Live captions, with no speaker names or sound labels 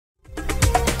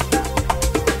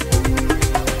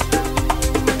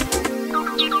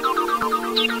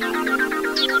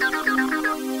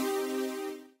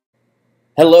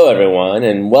Hello, everyone,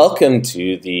 and welcome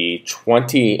to the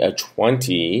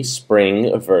 2020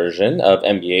 spring version of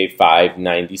MBA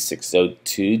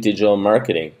 59602 Digital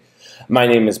Marketing. My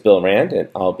name is Bill Rand, and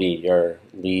I'll be your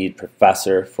lead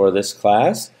professor for this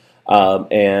class,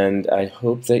 and I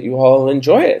hope that you all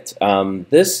enjoy it.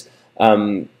 This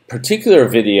particular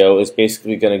video is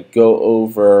basically going to go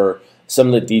over some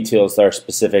of the details that are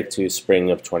specific to spring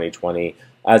of 2020.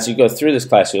 As you go through this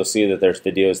class, you'll see that there's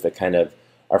videos that kind of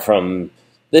are from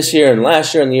this year and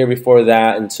last year and the year before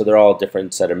that, and so they're all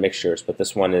different set of mixtures, but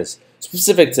this one is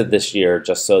specific to this year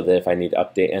just so that if I need to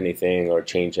update anything or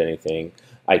change anything,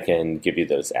 I can give you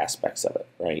those aspects of it,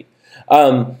 right?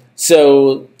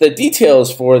 So the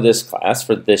details for this class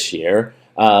for this year,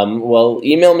 well,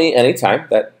 email me anytime.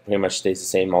 That pretty much stays the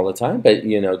same all the time, but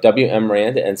you know,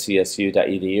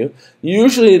 wmrand@ncsu.edu.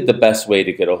 Usually the best way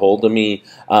to get a hold of me.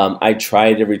 I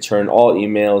try to return all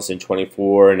emails in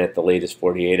 24 and at the latest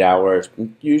 48 hours,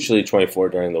 usually 24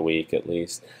 during the week at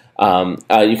least. You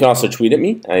can also tweet at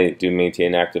me. I do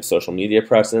maintain an active social media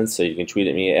presence, so you can tweet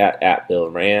at me at Bill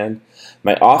Rand.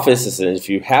 My office is, if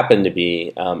you happen to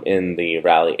be in the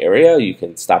Raleigh area, you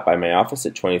can stop by my office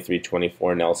at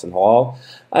 2324 Nelson Hall.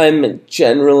 I'm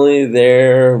generally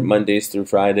there Mondays through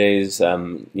Fridays,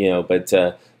 but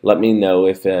let me know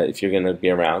if you're going to be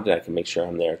around, and I can make sure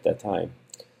I'm there at that time.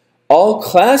 All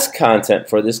class content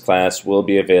for this class will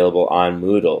be available on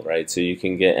Moodle, right? So you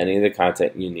can get any of the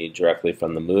content you need directly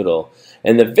from the Moodle.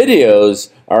 And the videos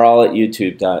are all at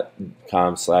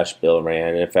youtube.com/BillRand.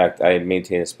 And in fact, I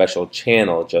maintain a special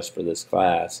channel just for this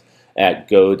class at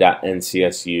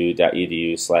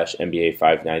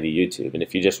go.ncsu.edu/MBA590 YouTube. And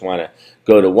if you just want to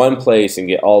go to one place and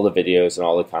get all the videos and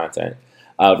all the content,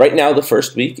 right now, the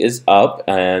first week is up,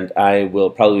 and I will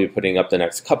probably be putting up the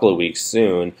next couple of weeks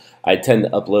soon. I tend to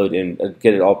upload and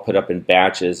get it all put up in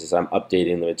batches as I'm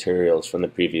updating the materials from the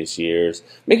previous years,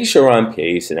 making sure we're on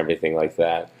pace and everything like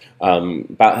that.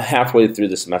 About halfway through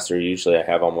the semester, usually I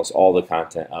have almost all the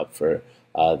content up for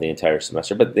the entire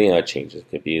semester, but it changes. It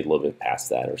could be a little bit past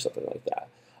that or something like that.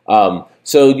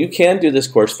 So you can do this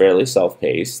course fairly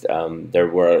self-paced.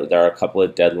 There are a couple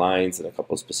of deadlines and a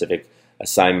couple of specific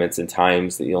assignments and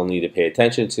times that you'll need to pay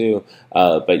attention to,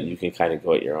 but you can kind of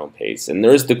go at your own pace. And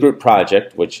there's the group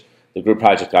project, which the group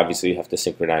project obviously you have to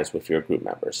synchronize with your group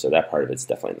members, so that part of it's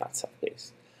definitely not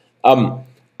self-paced.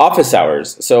 Office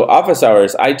hours. So office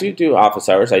hours, I do office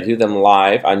hours. I do them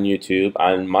live on YouTube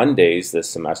on Mondays this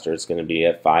semester. It's going to be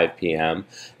at 5 p.m.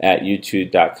 at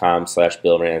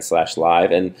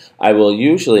youtube.com/BillRand/live, and I will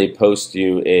usually post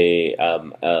you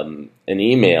an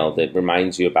email that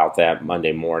reminds you about that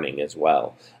Monday morning as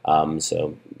well.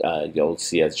 So you'll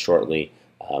see it shortly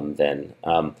then.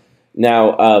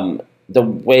 The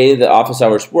way the office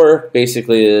hours work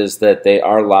basically is that they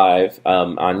are live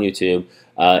on YouTube.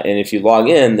 And if you log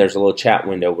in, there's a little chat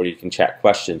window where you can chat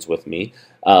questions with me.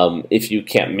 If you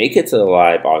can't make it to the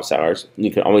live office hours, you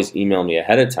can always email me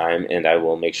ahead of time, and I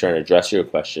will make sure and address your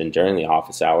question during the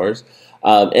office hours.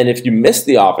 And if you miss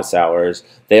the office hours,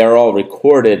 they are all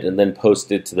recorded and then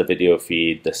posted to the video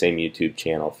feed, the same YouTube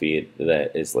channel feed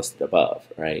that is listed above,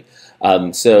 right?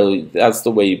 So that's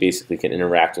the way you basically can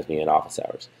interact with me in office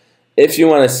hours. If you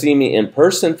want to see me in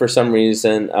person for some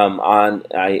reason,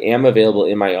 I am available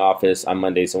in my office on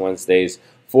Mondays and Wednesdays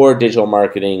for digital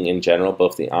marketing in general,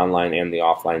 both the online and the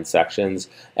offline sections,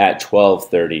 at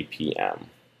 12:30 p.m.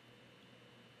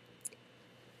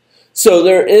 So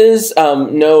there is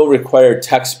no required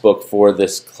textbook for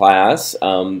this class.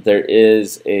 There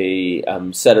is a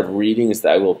set of readings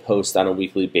that I will post on a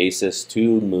weekly basis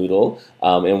to Moodle,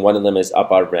 and one of them is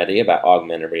up already about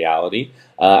augmented reality.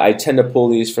 I tend to pull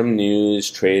these from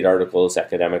news, trade articles,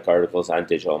 academic articles on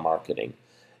digital marketing.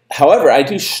 However, I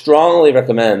do strongly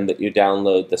recommend that you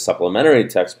download the supplementary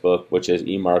textbook, which is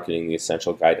E-Marketing, the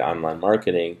Essential Guide to Online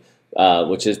Marketing,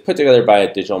 which is put together by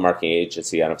a digital marketing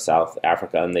agency out of South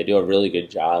Africa, and they do a really good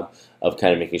job of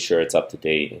kind of making sure it's up to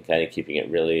date and kind of keeping it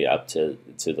really up to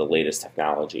the latest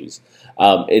technologies.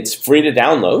 It's free to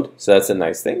download, so that's a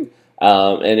nice thing.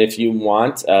 And if you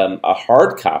want a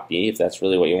hard copy, if that's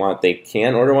really what you want, they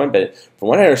can order one, but from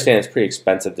what I understand, it's pretty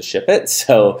expensive to ship it,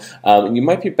 so you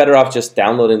might be better off just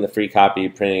downloading the free copy,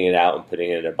 printing it out, and putting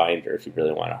it in a binder if you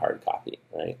really want a hard copy,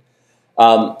 right?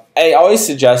 I always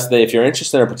suggest that if you're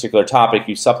interested in a particular topic,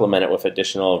 you supplement it with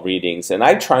additional readings, and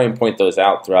I try and point those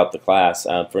out throughout the class.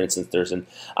 For instance, there's an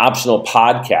optional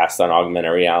podcast on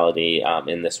augmented reality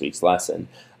in this week's lesson.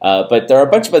 But there are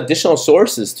a bunch of additional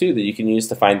sources, too, that you can use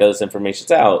to find those informations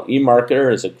out.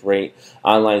 eMarketer is a great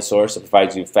online source that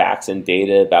provides you facts and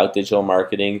data about digital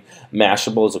marketing.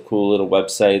 Mashable is a cool little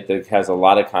website that has a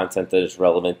lot of content that is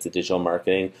relevant to digital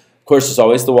marketing. Of course, there's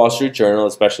always the Wall Street Journal,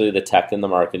 especially the tech and the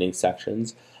marketing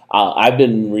sections. I've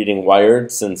been reading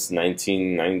Wired since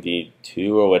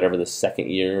 1992 or whatever the second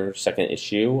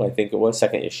issue, I think it was,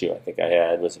 second issue I think I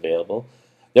had was available.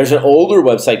 There's an older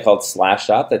website called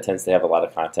Slashdot that tends to have a lot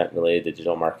of content related to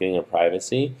digital marketing and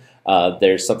privacy.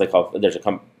 There's something called,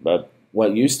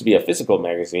 what used to be a physical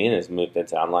magazine has moved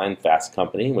into online, Fast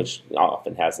Company, which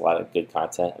often has a lot of good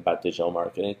content about digital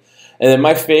marketing. And then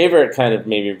my favorite kind of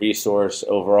maybe resource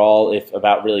overall, if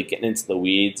about really getting into the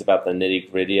weeds about the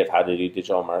nitty-gritty of how to do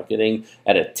digital marketing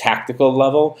at a tactical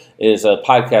level, is a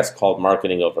podcast called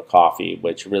Marketing Over Coffee,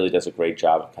 which really does a great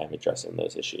job of kind of addressing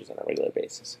those issues on a regular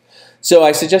basis. So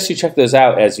I suggest you check those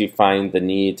out as you find the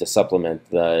need to supplement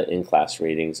the in-class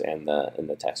readings and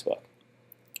the textbook.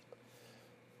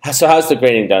 So how's the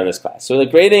grading done in this class? So the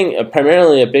grading,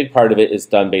 primarily a big part of it is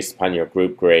done based upon your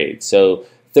group grade. So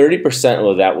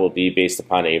 30% of that will be based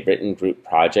upon a written group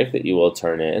project that you will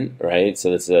turn in, right?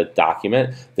 So this is a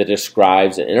document that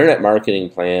describes an internet marketing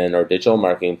plan or digital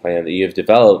marketing plan that you've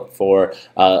developed for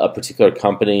a particular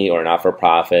company or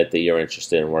not-for-profit that you're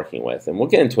interested in working with. And we'll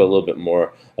get into a little bit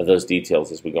more of those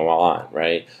details as we go on,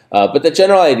 right? But the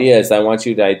general idea is I want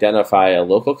you to identify a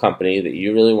local company that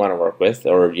you really want to work with,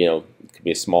 or, you know, it could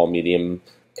be a small, medium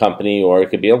company, or it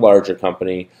could be a larger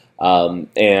company,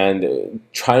 and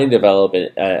try and develop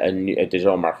a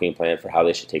digital marketing plan for how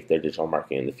they should take their digital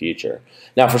marketing in the future.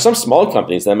 Now, for some small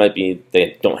companies, that might be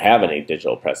they don't have any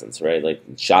digital presence, right? Like,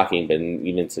 shocking, but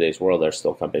even in today's world, there's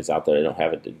still companies out there that don't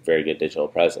have a very good digital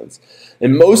presence.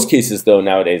 In most cases, though,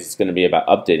 nowadays, it's going to be about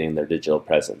updating their digital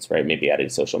presence, right? Maybe adding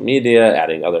social media,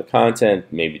 adding other content,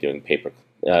 maybe doing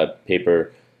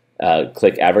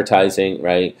pay-per-click advertising,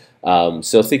 right?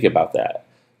 So think about that.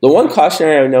 The one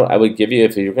cautionary note I would give you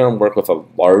if you're going to work with a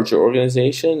larger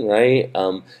organization, right,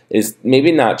 is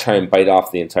maybe not try and bite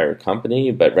off the entire company,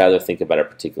 but rather think about a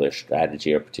particular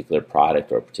strategy or a particular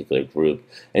product or a particular group,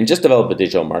 and just develop a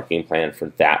digital marketing plan for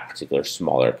that particular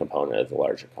smaller component of the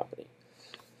larger company.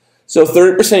 So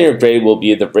 30% of your grade will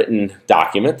be the written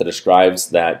document that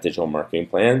describes that digital marketing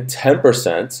plan.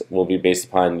 10% will be based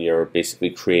upon your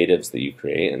basically creatives that you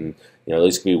create, and you know,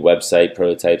 these could be website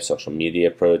prototypes, social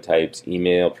media prototypes,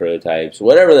 email prototypes,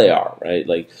 whatever they are, right?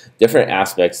 Like different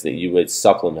aspects that you would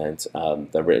supplement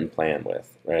the written plan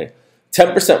with, right?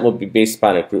 10% will be based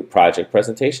upon a group project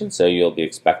presentation, so you'll be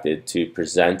expected to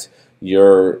present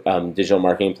your digital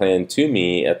marketing plan to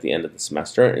me at the end of the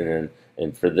semester,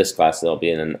 and for this class, it'll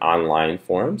be in an online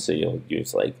form, so you'll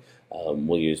use like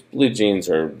we'll use Blue Jeans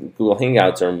or Google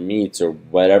Hangouts or Meets or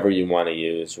whatever you want to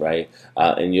use, right?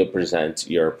 And you'll present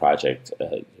your project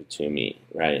to me,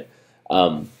 right?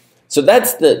 So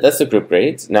that's the group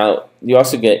grades. Now, you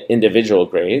also get individual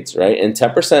grades, right? And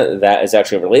 10% of that is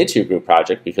actually related to your group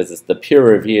project because it's the peer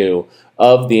review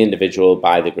of the individual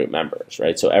by the group members,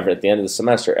 right? So at the end of the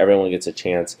semester, everyone gets a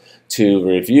chance to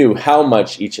review how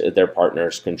much each of their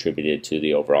partners contributed to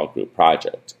the overall group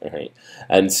project, right?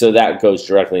 And so that goes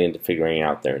directly into figuring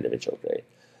out their individual grade.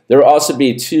 There will also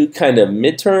be two kind of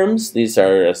midterms. These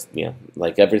are, you know,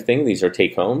 like everything, these are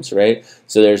take-homes, right?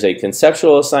 So there's a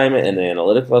conceptual assignment and an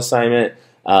analytical assignment.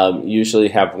 Usually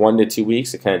have 1 to 2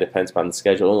 weeks. It kind of depends upon the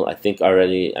schedule. I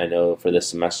know for this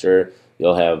semester,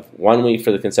 you'll have 1 week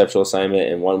for the conceptual assignment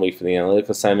and 1 week for the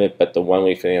analytical assignment, but the 1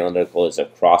 week for the analytical is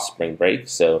across spring break.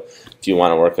 So if you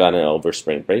want to work on it over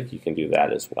spring break, you can do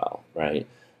that as well, right?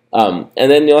 And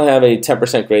then you'll have a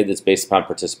 10% grade that's based upon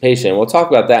participation. We'll talk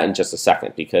about that in just a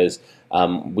second because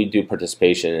we do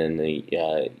participation in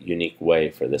a unique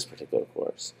way for this particular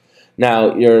course.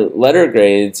 Now, your letter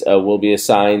grades will be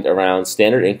assigned around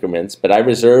standard increments, but I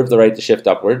reserve the right to shift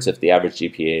upwards if the average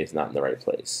GPA is not in the right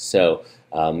place. So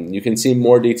you can see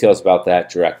more details about that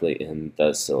directly in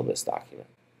the syllabus document.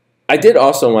 I did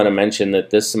also want to mention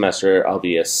that this semester I'll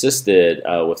be assisted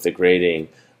with the grading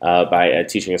by a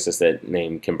teaching assistant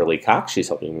named Kimberly Cox. She's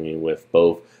helping me with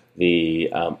both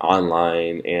the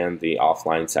online and the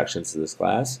offline sections of this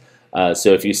class.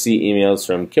 So if you see emails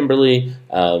from Kimberly,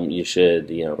 you should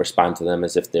respond to them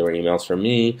as if they were emails from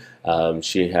me.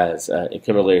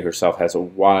 Kimberly herself has a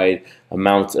wide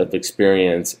amount of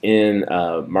experience in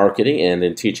marketing and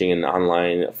in teaching in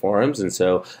online forums, and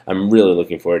so I'm really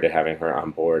looking forward to having her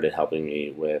on board and helping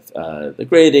me with the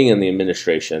grading and the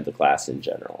administration of the class in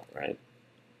general, right?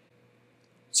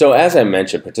 So as I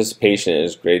mentioned, participation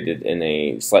is graded in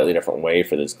a slightly different way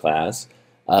for this class.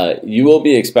 You will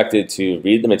be expected to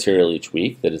read the material each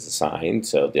week that is assigned,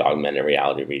 so the augmented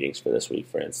reality readings for this week,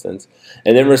 for instance,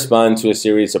 and then respond to a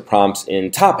series of prompts in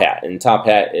Top Hat. And Top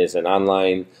Hat is an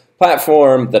online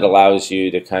platform that allows you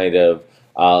to kind of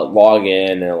log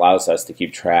in and allows us to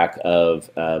keep track of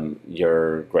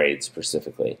your grades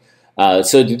specifically.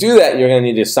 So to do that, you're going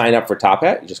to need to sign up for Top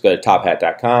Hat. You just go to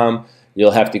tophat.com.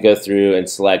 You'll have to go through and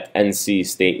select NC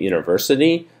State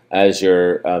University as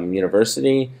your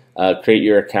university. Create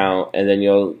your account, and then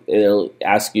it'll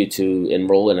ask you to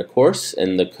enroll in a course,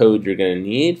 and the code you're going to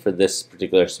need for this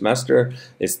particular semester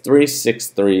is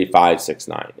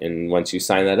 363569. And once you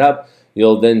sign that up,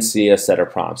 you'll then see a set of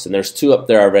prompts, and there's 2 up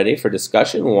there already for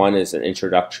discussion. One is an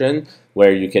introduction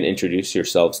where you can introduce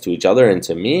yourselves to each other and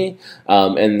to me,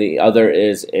 and the other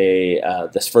is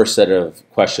this first set of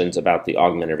questions about the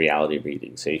augmented reality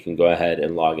reading. So you can go ahead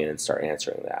and log in and start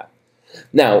answering that.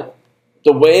 Now,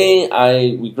 the way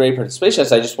we grade participation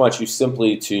is I just want you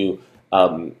simply to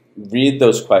read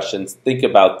those questions, think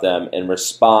about them, and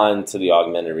respond to the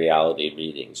augmented reality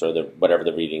readings or whatever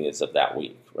the reading is of that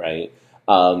week, right?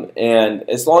 And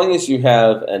as long as you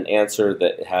have an answer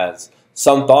that has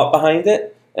some thought behind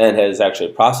it and has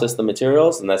actually processed the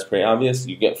materials, and that's pretty obvious,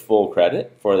 you get full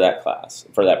credit for that class,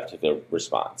 for that particular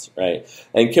response, right?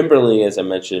 And Kimberly, as I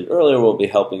mentioned earlier, will be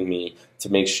helping me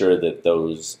to make sure that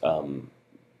those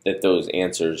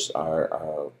answers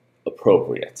are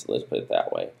appropriate, let's put it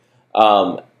that way.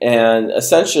 And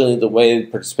essentially the way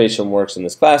participation works in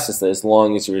this class is that as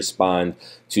long as you respond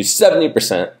to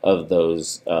 70% of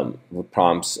those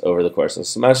prompts over the course of the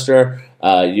semester,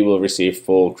 you will receive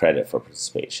full credit for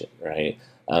participation, right?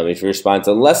 If you respond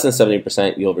to less than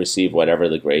 70%, you'll receive whatever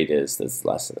the grade is that's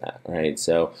less than that, right?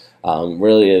 So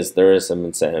really there is some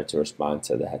incentive to respond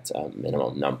to that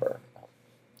minimum number.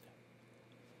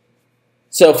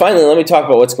 So finally, let me talk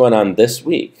about what's going on this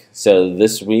week. So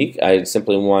this week, I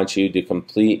simply want you to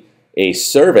complete a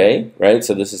survey, right?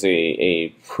 So this is a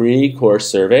pre-course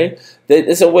survey that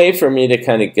is a way for me to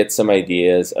kind of get some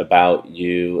ideas about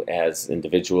you as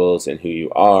individuals and who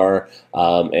you are,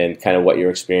 and kind of what your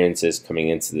experience is coming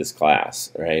into this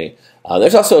class, right?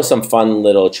 There's also some fun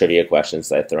little trivia questions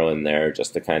that I throw in there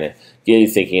just to kind of get you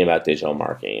thinking about digital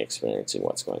marketing, experiencing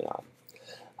what's going on.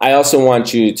 I also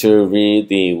want you to read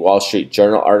the Wall Street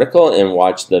Journal article and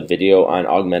watch the video on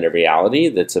augmented reality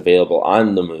that's available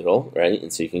on the Moodle, right?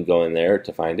 And so you can go in there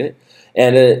to find it.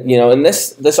 And and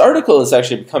this article is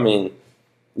actually becoming,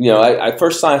 I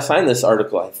first signed this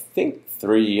article I think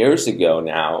 3 years ago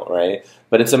now, right?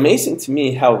 But it's amazing to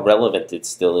me how relevant it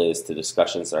still is to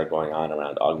discussions that are going on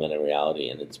around augmented reality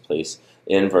and its place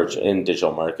in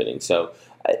digital marketing. So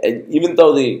even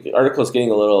though the article is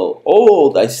getting a little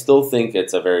old, I still think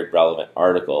it's a very relevant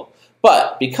article.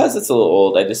 But because it's a little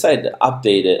old, I decided to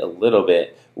update it a little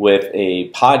bit with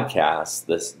a podcast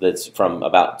that's from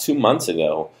about 2 months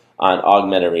ago on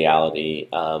augmented reality,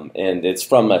 and it's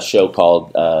from a show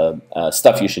called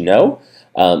Stuff You Should Know.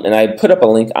 And I put up a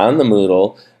link on the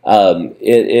Moodle.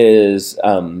 It is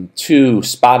to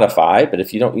Spotify, but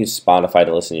if you don't use Spotify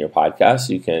to listen to your podcast,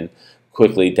 you can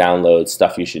quickly download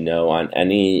Stuff You Should Know on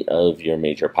any of your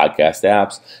major podcast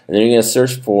apps. And then you're going to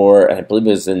search for, and I believe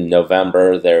it was in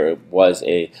November, there was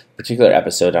a particular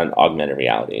episode on augmented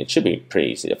reality. It should be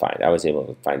pretty easy to find. I was able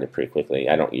to find it pretty quickly.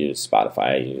 I don't use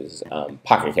Spotify. I use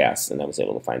Pocket Casts, and I was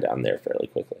able to find it on there fairly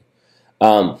quickly.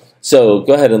 So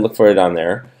go ahead and look for it on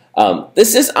there.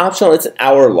 This is optional. It's an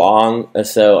hour long,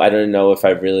 so I don't know if I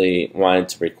really wanted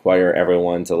to require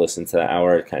everyone to listen to the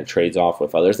hour. It kind of trades off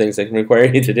with other things I can require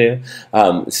you to do.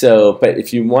 But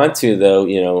if you want to,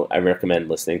 though, I recommend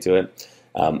listening to it.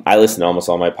 I listen to almost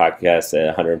all my podcasts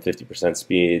at 150%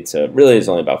 speed, so it really is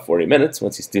only about 40 minutes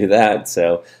once you do that,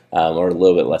 so or a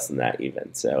little bit less than that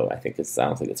even. So I don't think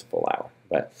it's a full hour.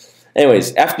 But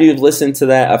anyways, after you've listened to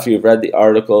that, after you've read the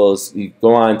articles, you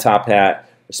go on Top Hat,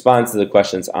 respond to the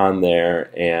questions on there,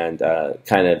 and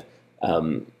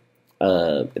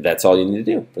that's all you need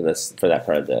to do for that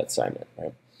part of the assignment.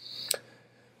 Right?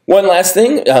 One last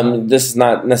thing, this is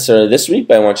not necessarily this week,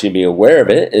 but I want you to be aware of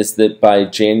it, is that by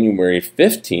January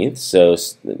 15th, so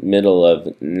middle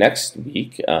of next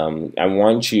week, I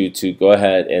want you to go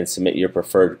ahead and submit your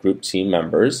preferred group team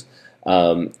members.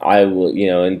 I will,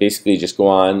 and basically just go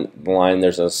on the line,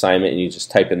 there's an assignment, and you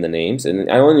just type in the names, and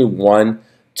I only need one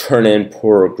turn in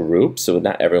per group, so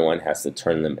not everyone has to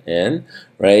turn them in,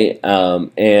 right?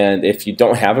 And if you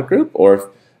don't have a group, or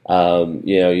if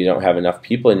you don't have enough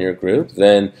people in your group,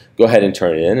 then go ahead and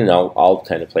turn it in, and I'll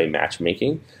kind of play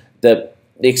matchmaking. The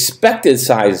expected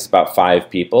size is about 5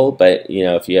 people, but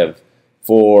if you have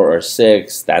 4 or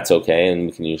 6, that's okay, and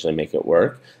we can usually make it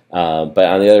work. But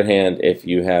on the other hand, if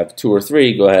you have 2 or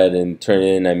 3, go ahead and turn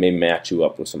it in. I may match you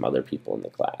up with some other people in the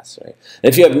class. Right?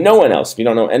 If you have no one else, if you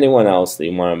don't know anyone else that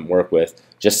you want to work with,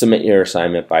 just submit your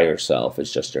assignment by yourself.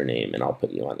 It's just your name, and I'll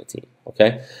put you on the team.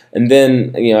 Okay? And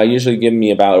then I usually give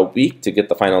me about a week to get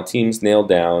the final teams nailed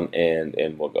down,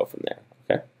 and we'll go from there.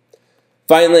 Okay?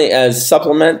 Finally, as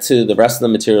supplement to the rest of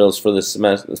the materials for this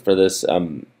semester, for this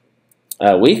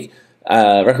week,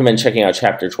 recommend checking out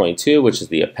Chapter 22, which is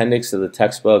the appendix of the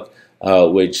textbook,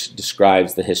 which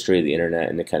describes the history of the internet,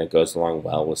 and it kind of goes along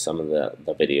well with some of the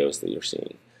videos that you're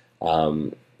seeing.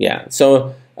 Yeah,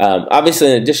 so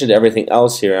obviously, in addition to everything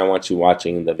else here, I want you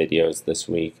watching the videos this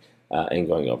week and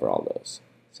going over all those.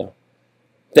 So,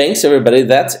 thanks, everybody.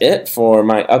 That's it for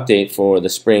my update for the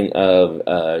spring of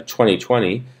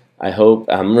 2020.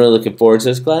 I'm really looking forward to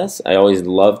this class. I always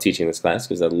love teaching this class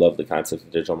because I love the concept of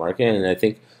digital marketing, and I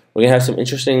think we're going to have some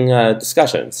interesting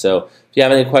discussions. So if you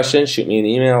have any questions, shoot me an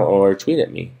email or tweet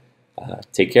at me.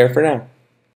 Take care for now.